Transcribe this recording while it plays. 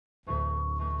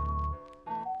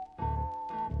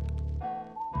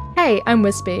Hey, I'm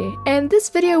Wispy, and this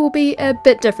video will be a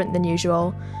bit different than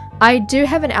usual. I do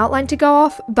have an outline to go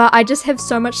off, but I just have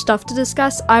so much stuff to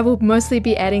discuss, I will mostly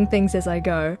be adding things as I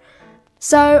go.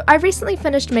 So, I recently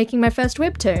finished making my first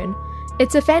webtoon.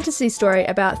 It's a fantasy story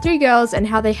about 3 girls and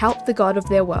how they help the god of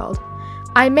their world.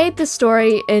 I made this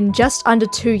story in just under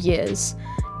 2 years.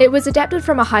 It was adapted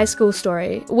from a high school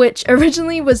story, which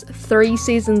originally was 3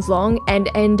 seasons long and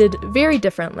ended very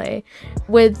differently,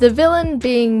 with the villain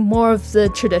being more of the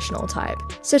traditional type.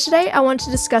 So today I want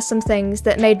to discuss some things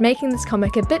that made making this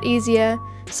comic a bit easier,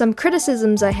 some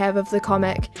criticisms I have of the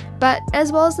comic, but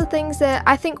as well as the things that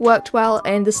I think worked well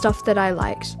and the stuff that I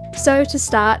liked. So to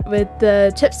start with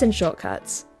the tips and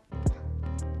shortcuts.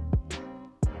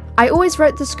 I always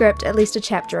wrote the script at least a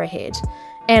chapter ahead,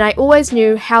 and I always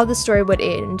knew how the story would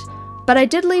end, but I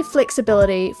did leave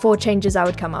flexibility for changes I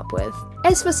would come up with.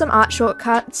 As for some art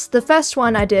shortcuts, the first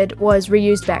one I did was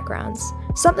reused backgrounds.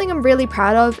 Something I'm really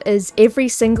proud of is every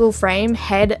single frame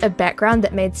had a background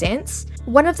that made sense.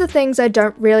 One of the things I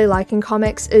don't really like in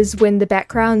comics is when the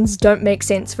backgrounds don't make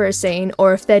sense for a scene,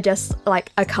 or if they're just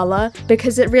like a colour,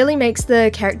 because it really makes the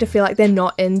character feel like they're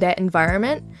not in that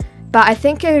environment. But I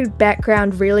think a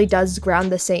background really does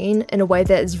ground the scene in a way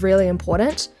that is really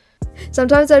important.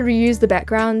 Sometimes I'd reuse the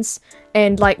backgrounds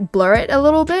and like blur it a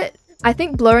little bit. I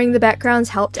think blurring the backgrounds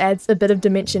helped add a bit of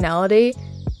dimensionality.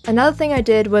 Another thing I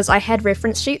did was I had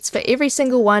reference sheets for every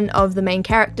single one of the main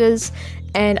characters,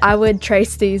 and I would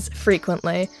trace these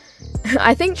frequently.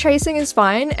 I think tracing is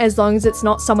fine as long as it's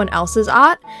not someone else's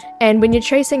art, and when you're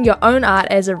tracing your own art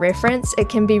as a reference, it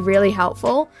can be really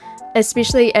helpful,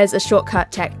 especially as a shortcut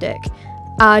tactic.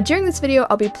 During this video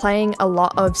I'll be playing a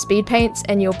lot of speed paints,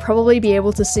 and you'll probably be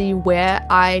able to see where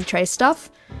I trace stuff.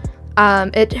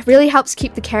 It really helps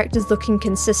keep the characters looking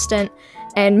consistent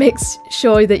and makes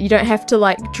sure that you don't have to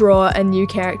like draw a new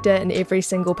character in every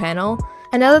single panel.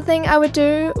 Another thing I would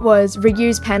do was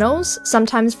reuse panels,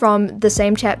 sometimes from the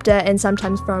same chapter and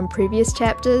sometimes from previous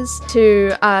chapters,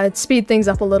 to speed things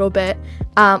up a little bit.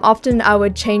 Often I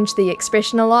would change the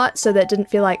expression a lot so that it didn't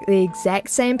feel like the exact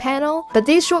same panel. But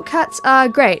these shortcuts are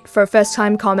great for a first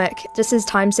time comic, just as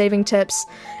time saving tips,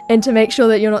 and to make sure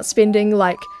that you're not spending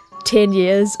like 10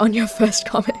 years on your first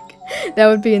comic. That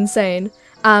would be insane.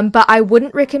 But I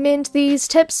wouldn't recommend these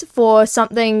tips for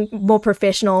something more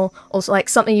professional, or like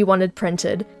something you wanted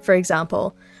printed, for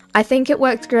example. I think it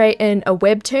worked great in a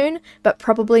webtoon, but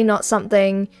probably not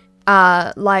something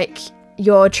like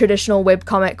your traditional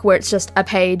webcomic where it's just a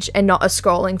page and not a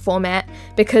scrolling format,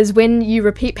 because when you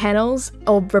repeat panels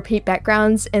or repeat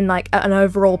backgrounds in like an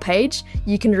overall page,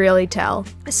 you can really tell.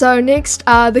 So next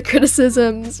are the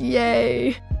criticisms,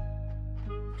 yay!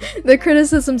 The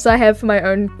criticisms I have for my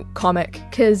own comic,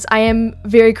 because I am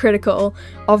very critical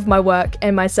of my work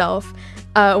and myself.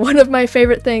 One of my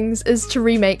favourite things is to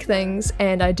remake things,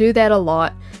 and I do that a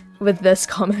lot with this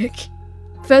comic.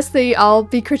 Firstly, I'll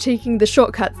be critiquing the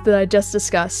shortcuts that I just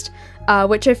discussed,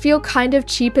 which I feel kind of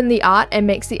cheapen the art and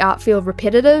makes the art feel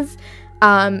repetitive.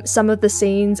 Some of the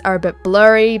scenes are a bit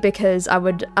blurry because I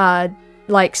would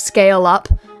like scale up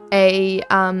a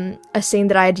scene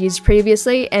that I had used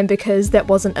previously, and because that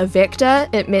wasn't a vector,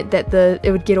 it meant that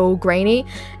it would get all grainy.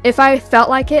 If I felt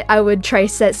like it, I would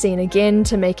trace that scene again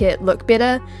to make it look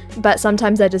better, but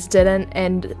sometimes I just didn't,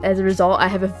 and as a result I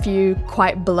have a few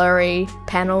quite blurry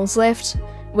panels left,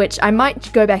 which I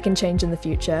might go back and change in the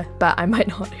future, but I might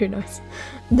not, who knows.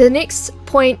 The next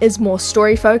point is more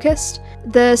story focused.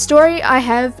 The story I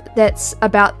have that's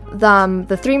about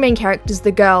the 3 main characters,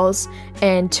 the girls,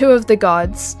 and 2 of the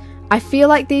gods, I feel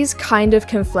like these kind of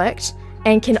conflict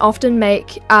and can often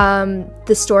make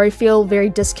the story feel very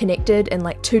disconnected, and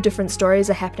like 2 different stories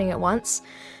are happening at once.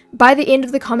 By the end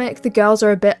of the comic, the girls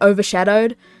are a bit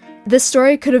overshadowed. This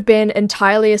story could have been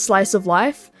entirely a slice of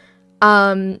life,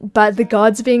 but the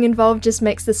gods being involved just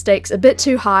makes the stakes a bit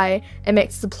too high and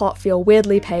makes the plot feel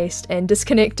weirdly paced and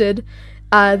disconnected.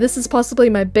 This is possibly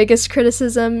my biggest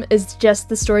criticism, is just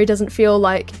the story doesn't feel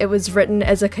like it was written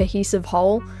as a cohesive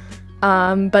whole.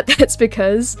 But that's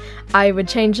because I would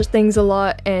change things a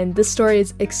lot, and this story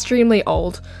is extremely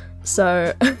old,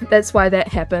 so that's why that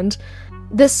happened.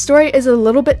 This story is a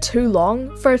little bit too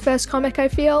long for a first comic, I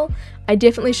feel. I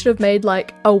definitely should have made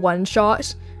like a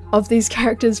one-shot of these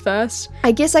characters first.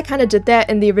 I guess I kind of did that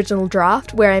in the original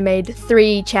draft, where I made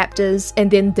 3 chapters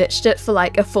and then ditched it for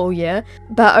like a full year,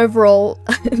 but overall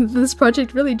this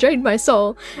project really drained my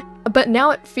soul. But now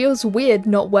it feels weird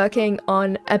not working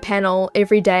on a panel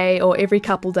every day or every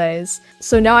couple days.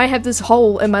 So now I have this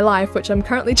hole in my life which I'm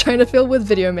currently trying to fill with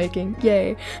video making,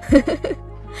 yay.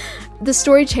 The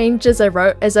story changed as I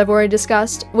wrote, as I've already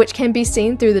discussed, which can be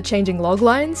seen through the changing log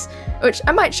lines, which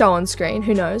I might show on screen,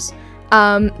 who knows.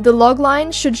 The log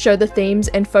line should show the themes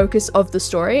and focus of the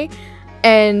story,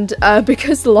 and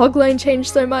because the log line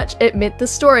changed so much, it meant the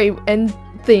story and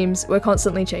themes were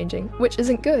constantly changing, which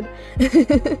isn't good.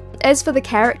 As for the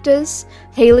characters,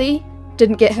 Hayley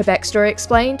didn't get her backstory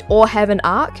explained or have an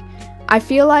arc. I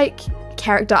feel like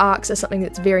character arcs are something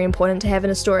that's very important to have in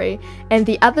a story, and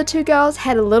the other two girls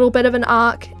had a little bit of an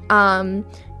arc.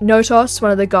 Notos,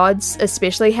 one of the gods,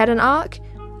 especially had an arc,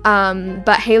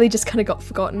 but Hayley just kind of got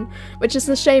forgotten, which is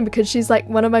a shame because she's like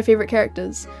one of my favorite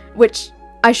characters, which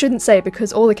I shouldn't say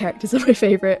because all the characters are my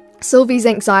favorite. Sylvie's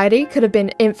anxiety could have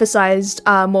been emphasized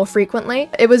more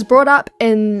frequently. It was brought up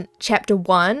in chapter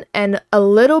 1 and a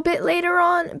little bit later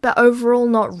on, but overall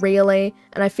not really,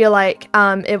 and I feel like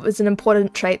it was an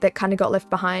important trait that kind of got left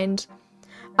behind.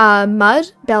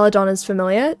 Mud, Belladonna's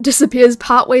familiar, disappears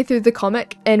partway through the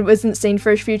comic and wasn't seen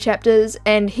for a few chapters,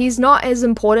 and he's not as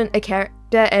important a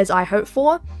character as I hoped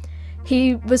for.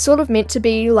 He was sort of meant to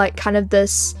be like kind of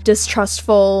this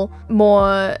distrustful,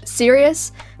 more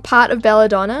serious part of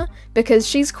Belladonna, because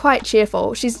she's quite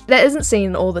cheerful. That isn't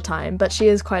seen all the time, but she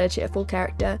is quite a cheerful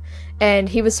character, and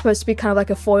he was supposed to be kind of like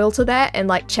a foil to that and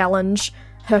like challenge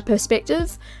her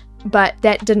perspective, but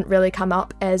that didn't really come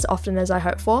up as often as I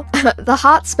hoped for. The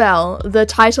heart spell, the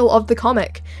title of the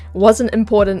comic, wasn't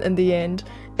important in the end.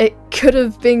 It could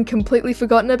have been completely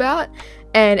forgotten about,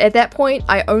 and at that point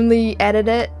I only added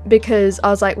it because I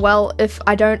was like, well, if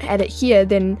I don't add it here,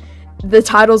 then the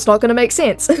title's not going to make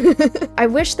sense. I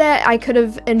wish that I could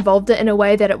have involved it in a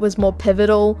way that it was more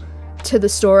pivotal to the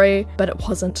story, but it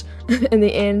wasn't in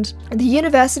the end. The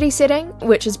university setting,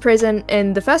 which is present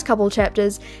in the first couple of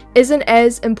chapters, isn't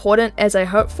as important as I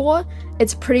hoped for.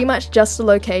 It's pretty much just a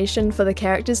location for the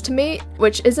characters to meet,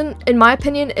 which isn't, in my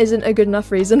opinion, isn't a good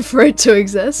enough reason for it to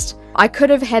exist. I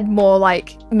could have had more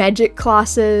like magic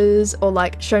classes or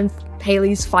like shown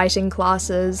Hayley's fighting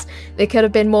classes. There could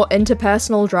have been more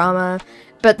interpersonal drama,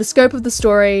 but the scope of the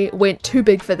story went too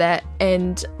big for that,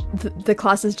 and the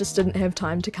classes just didn't have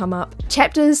time to come up.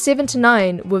 Chapters 7 to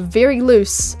 9 were very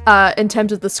loose in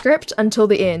terms of the script until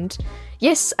the end.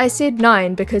 Yes, I said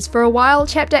 9 because for a while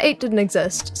chapter 8 didn't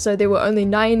exist, so there were only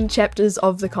 9 chapters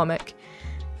of the comic.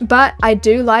 But I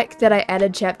do like that I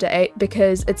added chapter 8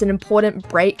 because it's an important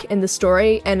break in the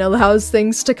story and allows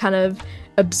things to kind of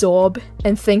absorb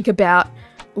and think about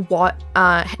what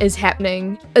is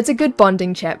happening. It's a good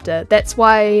bonding chapter. That's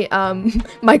why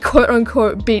my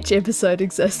quote-unquote beach episode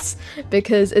exists,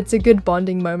 because it's a good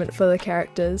bonding moment for the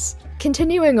characters.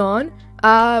 Continuing on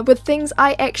with things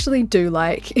I actually do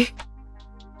like.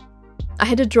 I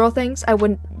had to draw things I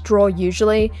wouldn't draw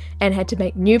usually and had to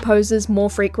make new poses more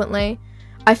frequently.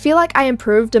 I feel like I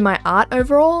improved in my art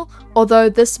overall, although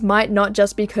this might not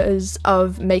just because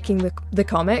of making the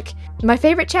comic. My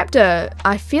favourite chapter,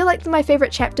 I feel like my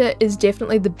favourite chapter is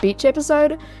definitely the beach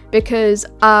episode, because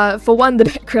for one, the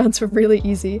backgrounds were really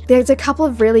easy. There's a couple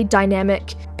of really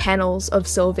dynamic panels of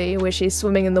Sylvie where she's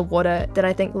swimming in the water that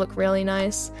I think look really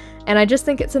nice, and I just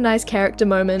think it's a nice character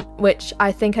moment, which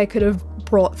I think I could have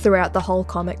brought throughout the whole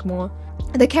comic more.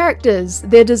 The characters,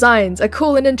 their designs are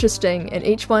cool and interesting, and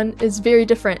each one is very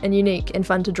different and unique and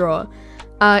fun to draw.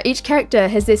 Each character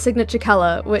has their signature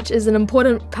colour, which is an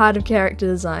important part of character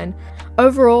design.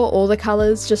 Overall, all the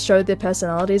colours just showed their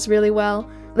personalities really well.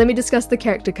 Let me discuss the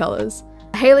character colours.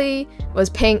 Hayley was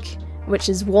pink, which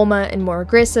is warmer and more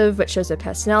aggressive, which shows her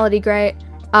personality great.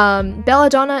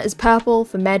 Belladonna is purple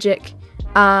for magic.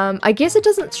 I guess it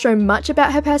doesn't show much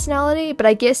about her personality, but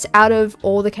I guess out of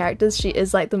all the characters, she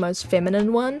is like the most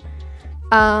feminine one.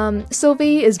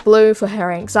 Sylvie is blue for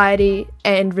her anxiety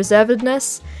and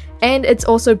reservedness, and it's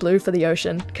also blue for the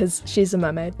ocean, because she's a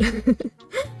mermaid.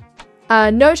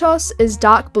 Notos is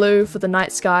dark blue for the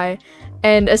night sky,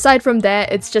 and aside from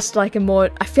that, it's just like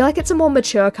I feel like it's a more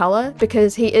mature colour,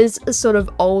 because he is a sort of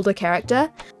older character.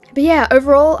 But yeah,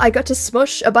 overall, I got to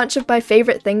smush a bunch of my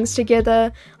favourite things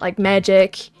together, like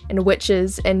magic and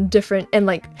witches and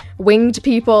like winged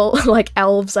people, like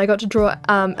elves. I got to draw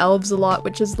elves a lot,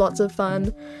 which is lots of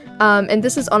fun. And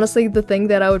this is honestly the thing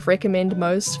that I would recommend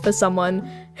most for someone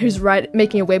who's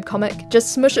making a webcomic.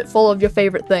 Just smush it full of your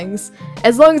favourite things,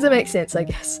 as long as it makes sense, I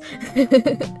guess.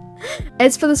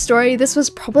 As for the story, this was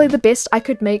probably the best I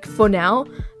could make for now.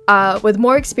 With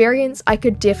more experience, I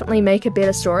could definitely make a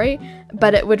better story,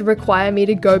 but it would require me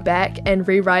to go back and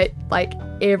rewrite like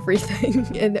everything,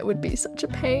 and that would be such a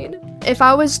pain. If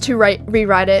I was to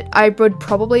rewrite it, I would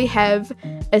probably have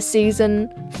a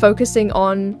season focusing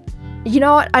on, you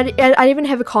know what, I'd even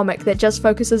have a comic that just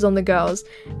focuses on the girls,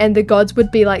 and the gods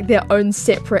would be like their own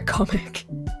separate comic.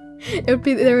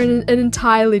 They're an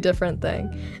entirely different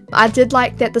thing. I did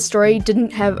like that the story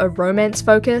didn't have a romance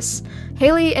focus.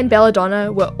 Hayley and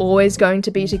Belladonna were always going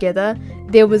to be together.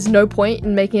 There was no point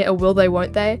in making it a will they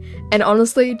won't they, and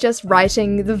honestly just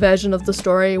writing the version of the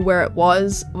story where it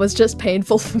was just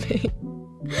painful for me.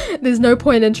 There's no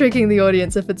point in tricking the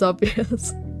audience if it's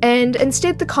obvious. And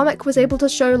instead the comic was able to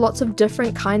show lots of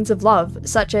different kinds of love,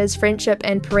 such as friendship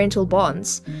and parental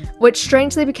bonds, which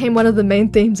strangely became one of the main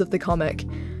themes of the comic.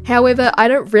 However, I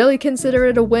don't really consider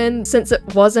it a win since it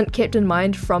wasn't kept in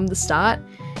mind from the start.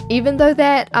 Even though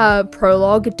that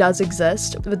prologue does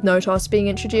exist, with Notos being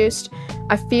introduced,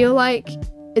 I feel like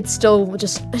it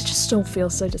just still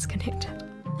feels so disconnected.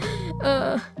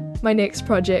 My next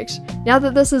project. Now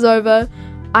that this is over,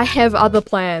 I have other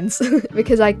plans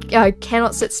because I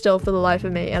cannot sit still for the life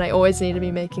of me and I always need to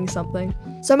be making something.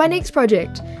 So my next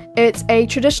project, it's a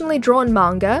traditionally drawn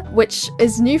manga, which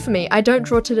is new for me. I don't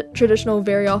draw traditional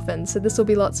very often, so this will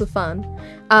be lots of fun.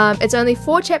 It's only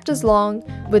 4 chapters long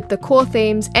with the core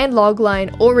themes and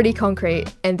logline already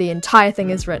concrete and the entire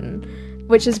thing is written,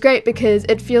 which is great because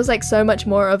it feels like so much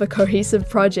more of a cohesive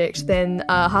project than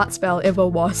Heartspell ever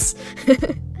was.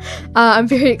 I'm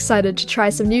very excited to try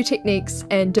some new techniques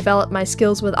and develop my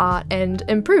skills with art and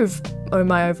improve on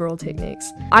my overall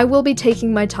techniques. I will be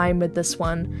taking my time with this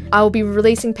one. I will be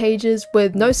releasing pages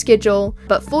with no schedule,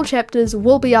 but full chapters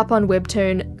will be up on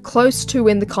webtoon close to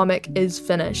when the comic is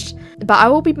finished. But I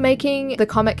will be making the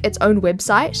comic its own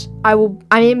website.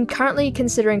 I am currently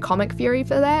considering Comic Fury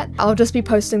for that. I'll just be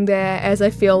posting there as I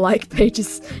feel like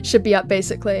pages should be up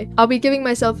basically. I'll be giving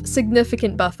myself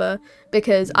significant buffer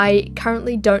because I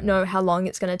currently don't know how long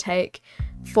it's going to take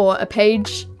for a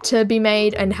page to be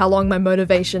made and how long my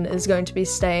motivation is going to be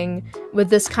staying with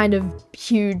this kind of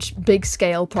huge, big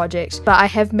scale project. But I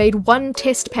have made one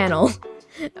test panel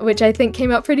which I think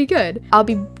came out pretty good. I'll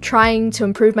be trying to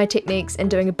improve my techniques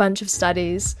and doing a bunch of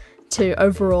studies to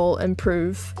overall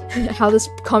improve how this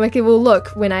comic will look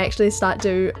when I actually start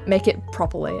to make it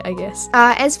properly, I guess.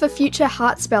 As for future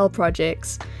Heartspell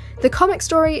projects, the comic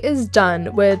story is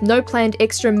done with no planned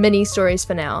extra mini stories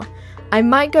for now. I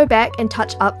might go back and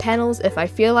touch up panels if I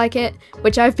feel like it,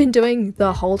 which I've been doing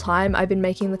the whole time I've been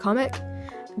making the comic.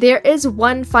 There is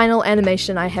one final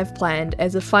animation I have planned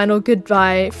as a final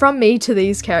goodbye from me to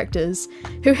these characters,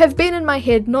 who have been in my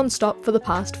head non-stop for the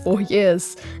past 4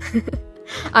 years.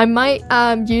 I might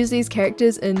use these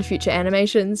characters in future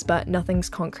animations, but nothing's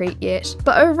concrete yet.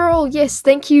 But overall, yes,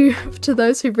 thank you to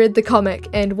those who read the comic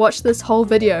and watched this whole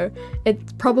video.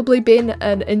 It's probably been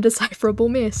an indecipherable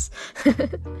mess.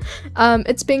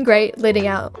 It's been great letting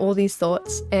out all these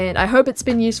thoughts, and I hope it's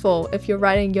been useful if you're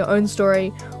writing your own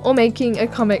story or making a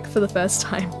comic for the first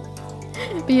time.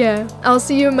 But yeah, I'll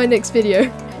see you in my next video.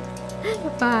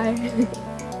 Bye!